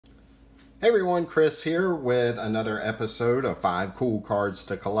Hey everyone, Chris here with another episode of 5 Cool Cards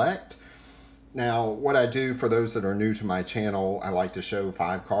to Collect. Now, what I do for those that are new to my channel, I like to show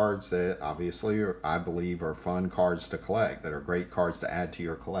 5 cards that obviously I believe are fun cards to collect, that are great cards to add to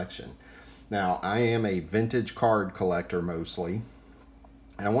your collection. Now, I am a vintage card collector mostly,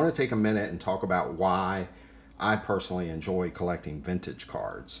 and I want to take a minute and talk about why I personally enjoy collecting vintage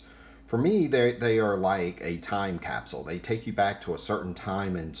cards. For me, they are like a time capsule. They take you back to a certain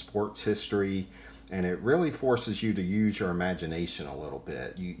time in sports history, and it really forces you to use your imagination a little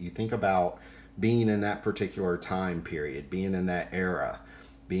bit. You think about being in that particular time period, being in that era,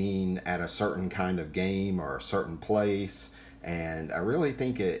 being at a certain kind of game or a certain place, and I really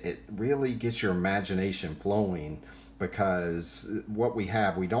think it really gets your imagination flowing, because what we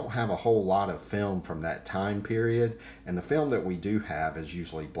don't have a whole lot of film from that time period, and the film that we do have is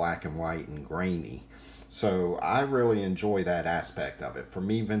usually black and white and grainy. So I really enjoy that aspect of it. For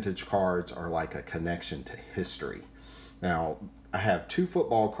me, vintage cards are like a connection to history. Now, I have 2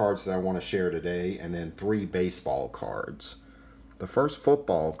 football cards that I want to share today, and then 3 baseball cards. The first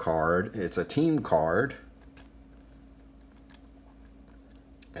football card, it's a team card,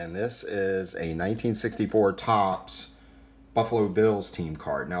 and this is a 1964 Topps Buffalo Bills team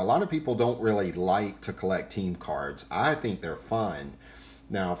card. Now, a lot of people don't really like to collect team cards. I think they're fun.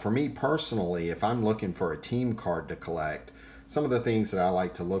 Now, for me personally, if I'm looking for a team card to collect, some of the things that I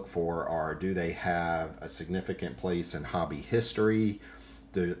like to look for are, do they have a significant place in hobby history?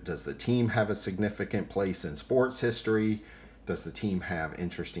 Does the team have a significant place in sports history? Does the team have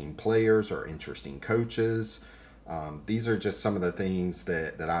interesting players or interesting coaches? These are just some of the things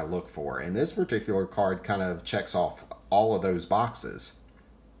that I look for. And this particular card kind of checks off all of those boxes.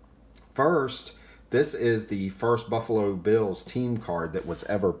 First, this is the first Buffalo Bills team card that was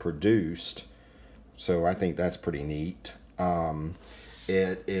ever produced. So I think that's pretty neat.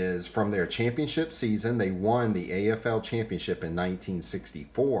 It is from their championship season. They won the AFL championship in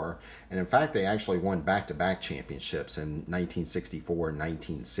 1964. And in fact, they actually won back-to-back championships in 1964 and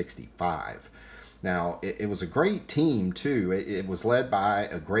 1965. Now, it was a great team, too. It was led by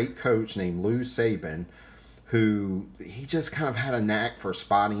a great coach named Lou Saban, who he just kind of had a knack for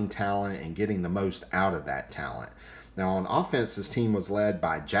spotting talent and getting the most out of that talent. Now, on offense, this team was led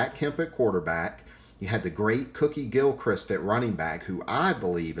by Jack Kemp at quarterback. You had the great Cookie Gilchrist at running back, who I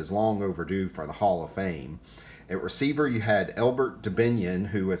believe is long overdue for the Hall of Fame. At receiver, you had Elbert DeBinion,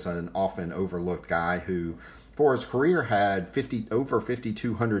 who is an often overlooked guy who, for his career, had over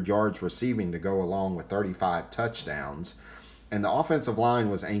 5,200 yards receiving to go along with 35 touchdowns. And the offensive line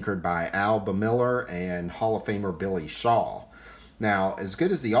was anchored by Al Bamiller and Hall of Famer Billy Shaw. Now, as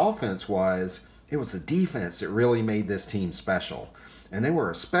good as the offense was, it was the defense that really made this team special. And they were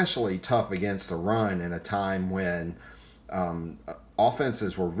especially tough against the run in a time when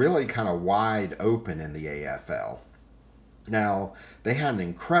offenses were really kind of wide open in the AFL. Now, they had an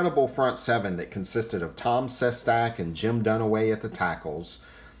incredible front seven that consisted of Tom Sestak and Jim Dunaway at the tackles.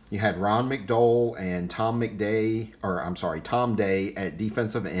 You had Ron McDole and Tom Day at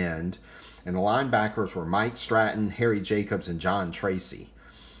defensive end. And the linebackers were Mike Stratton, Harry Jacobs, and John Tracy.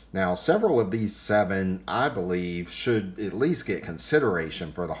 Now, several of these 7, I believe, should at least get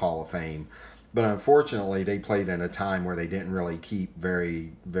consideration for the Hall of Fame. But unfortunately, they played in a time where they didn't really keep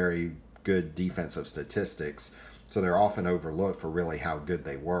very, very good defensive statistics. So they're often overlooked for really how good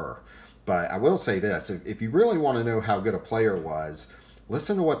they were. But I will say this, if you really want to know how good a player was,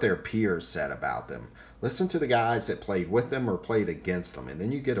 listen to what their peers said about them. Listen to the guys that played with them or played against them, and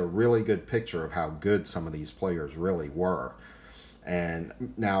then you get a really good picture of how good some of these players really were.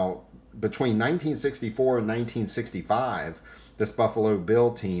 And now, between 1964 and 1965, this Buffalo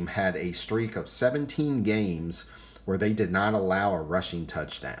Bill team had a streak of 17 games where they did not allow a rushing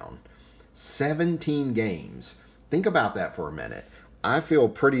touchdown. 17 games. Think about that for a minute. I feel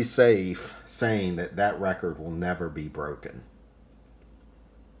pretty safe saying that that record will never be broken.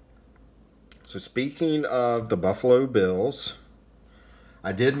 So speaking of the Buffalo Bills,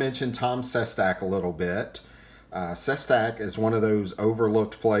 I did mention Tom Sestak a little bit. Sestak is one of those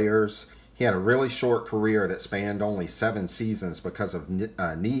overlooked players. He had a really short career that spanned only 7 seasons because of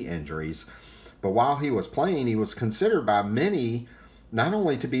knee injuries. But while he was playing, he was considered by many not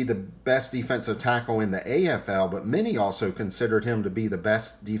only to be the best defensive tackle in the AFL, but many also considered him to be the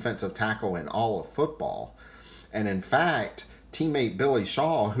best defensive tackle in all of football. And in fact, teammate Billy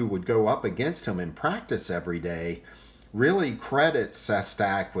Shaw, who would go up against him in practice every day, really credits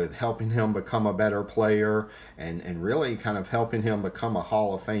Sestak with helping him become a better player and really kind of helping him become a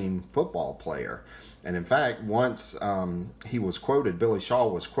Hall of Fame football player. And in fact, once he was quoted, Billy Shaw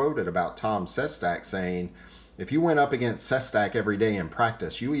was quoted about Tom Sestak saying, If you went up against Sestak every day in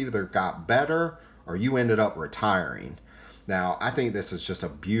practice, you either got better or you ended up retiring. Now, I think this is just a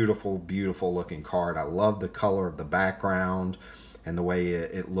beautiful, beautiful looking card. I love the color of the background and the way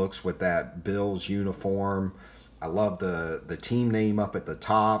it looks with that Bills uniform. I love the team name up at the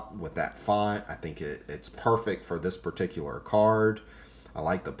top with that font. I think it's perfect for this particular card. I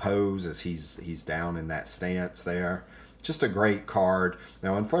like the pose as he's down in that stance there. Just a great card.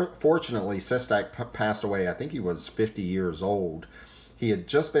 Now, unfortunately, Sestak passed away. I think he was 50 years old. He had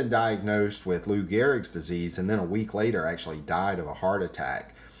just been diagnosed with Lou Gehrig's disease, and then a week later actually died of a heart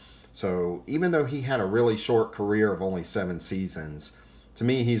attack. So even though he had a really short career of only 7 seasons, to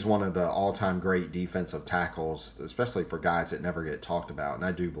me, he's one of the all-time great defensive tackles, especially for guys that never get talked about. And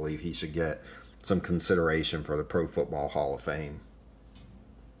I do believe he should get some consideration for the Pro Football Hall of Fame.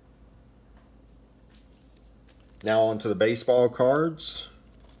 Now on to the baseball cards.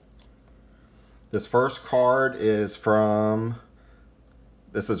 This first card is from,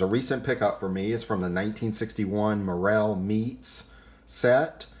 this is a recent pickup for me. It's from the 1961 Morrell Meets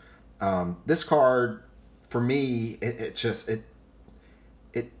set. This card, for me, it's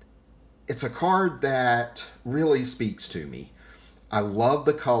a card that really speaks to me. I love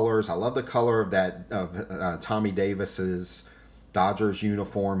the colors. I love the color of Tommy Davis's Dodgers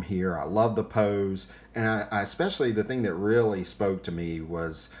uniform here. I love the pose. And I especially, the thing that really spoke to me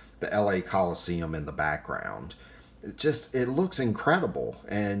was the LA Coliseum in the background. It looks incredible.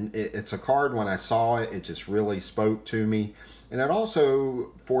 And it's a card, when I saw it, it just really spoke to me. And it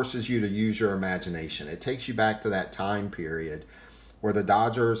also forces you to use your imagination. It takes you back to that time period where the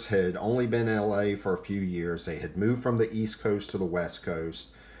Dodgers had only been in LA for a few years. They had moved from the East Coast to the West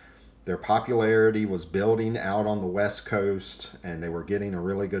Coast. Their popularity was building out on the West Coast, and they were getting a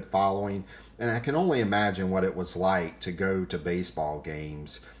really good following. And I can only imagine what it was like to go to baseball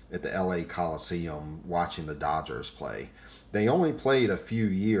games at the LA Coliseum watching the Dodgers play. They only played a few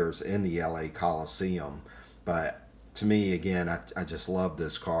years in the LA Coliseum, but to me, again, I just love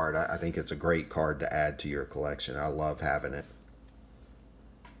this card. I think it's a great card to add to your collection. I love having it.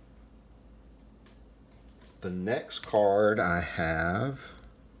 The next card I have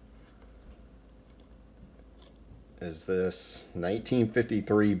is this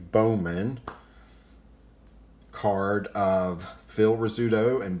 1953 Bowman card of Phil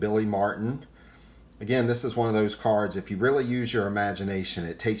Rizzuto and Billy Martin. Again, this is one of those cards, if you really use your imagination,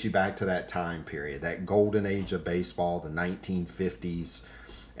 it takes you back to that time period, that golden age of baseball, the 1950s.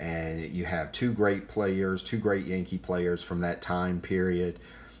 And you have two great players, two great Yankee players from that time period.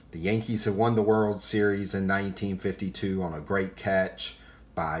 The Yankees had won the World Series in 1952 on a great catch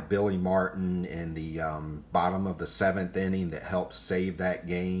by Billy Martin in the bottom of the 7th inning that helped save that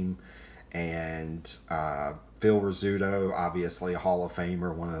game. And Phil Rizzuto, obviously a Hall of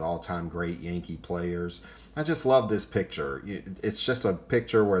Famer, one of the all-time great Yankee players. I just love this picture. It's just a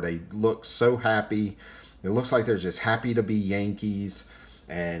picture where they look so happy. It looks like they're just happy to be Yankees.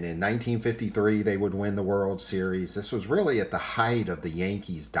 And in 1953, they would win the World Series. This was really at the height of the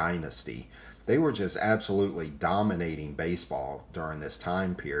Yankees dynasty. They were just absolutely dominating baseball during this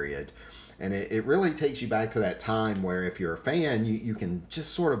time period. And it really takes you back to that time where, if you're a fan, you can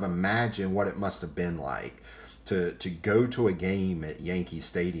just sort of imagine what it must have been like to go to a game at Yankee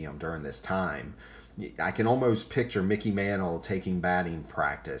Stadium during this time. I can almost picture Mickey Mantle taking batting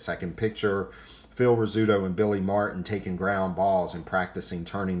practice. I can picture Phil Rizzuto and Billy Martin taking ground balls and practicing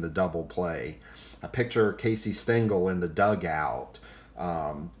turning the double play. I picture Casey Stengel in the dugout.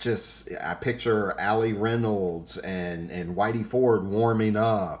 I picture Allie Reynolds and Whitey Ford warming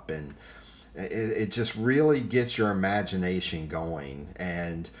up, and it just really gets your imagination going.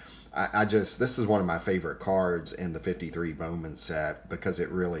 And this is one of my favorite cards in the 53 Bowman set, because it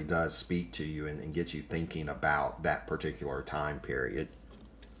really does speak to you and gets you thinking about that particular time period.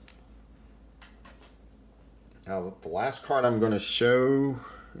 Now, the last card I'm going to show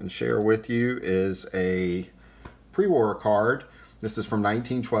and share with you is a pre-war card. This is from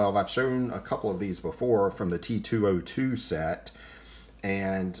 1912. I've shown a couple of these before from the T202 set.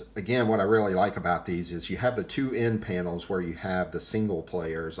 And again, what I really like about these is you have the two end panels where you have the single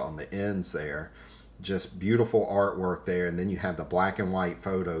players on the ends there. Just beautiful artwork there. And then you have the black and white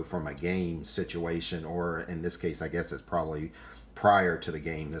photo from a game situation, or in this case, I guess it's probably prior to the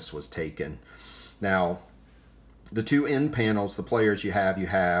game this was taken. Now, the two end panels, the players you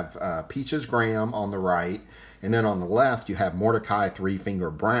have Peaches Graham on the right, and then on the left you have Mordecai Three Finger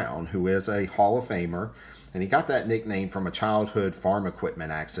Brown, who is a Hall of Famer, and he got that nickname from a childhood farm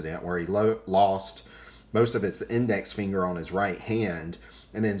equipment accident where he lost most of its index finger on his right hand.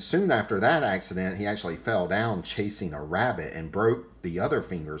 And then soon after that accident, he actually fell down chasing a rabbit and broke the other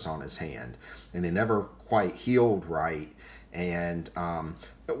fingers on his hand. And they never quite healed right. And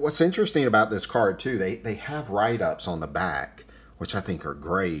what's interesting about this card, too, they have write-ups on the back, which I think are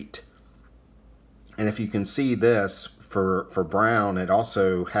great. And if you can see this, for Brown, it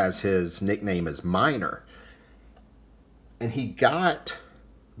also has his nickname as Miner. And he got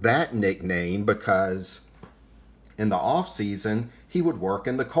that nickname because in the off season he would work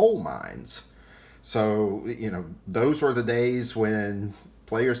in the coal mines. So, you know, those were the days when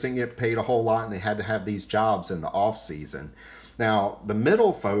players didn't get paid a whole lot and they had to have these jobs in the off season. Now, the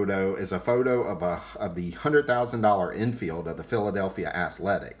middle photo is a photo of the $100,000 infield of the Philadelphia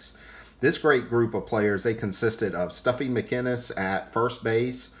Athletics. This great group of players, they consisted of Stuffy McInnis at first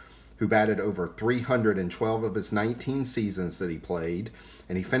base, who batted over 312 of his 19 seasons that he played,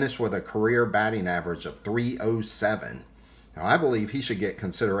 and he finished with a career batting average of .307. Now, I believe he should get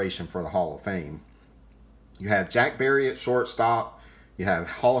consideration for the Hall of Fame. You have Jack Berry at shortstop, you have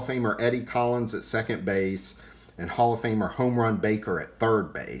Hall of Famer Eddie Collins at second base, and Hall of Famer Home Run Baker at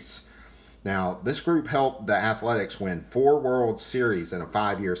third base. Now, this group helped the Athletics win 4 World Series in a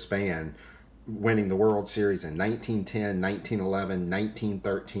 5-year span, winning the World Series in 1910, 1911,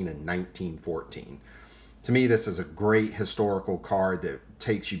 1913, and 1914. To me, this is a great historical card that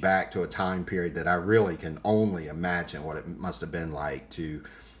takes you back to a time period that I really can only imagine what it must have been like to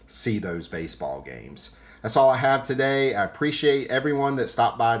see those baseball games. That's all I have today. I appreciate everyone that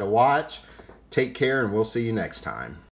stopped by to watch. Take care, and we'll see you next time.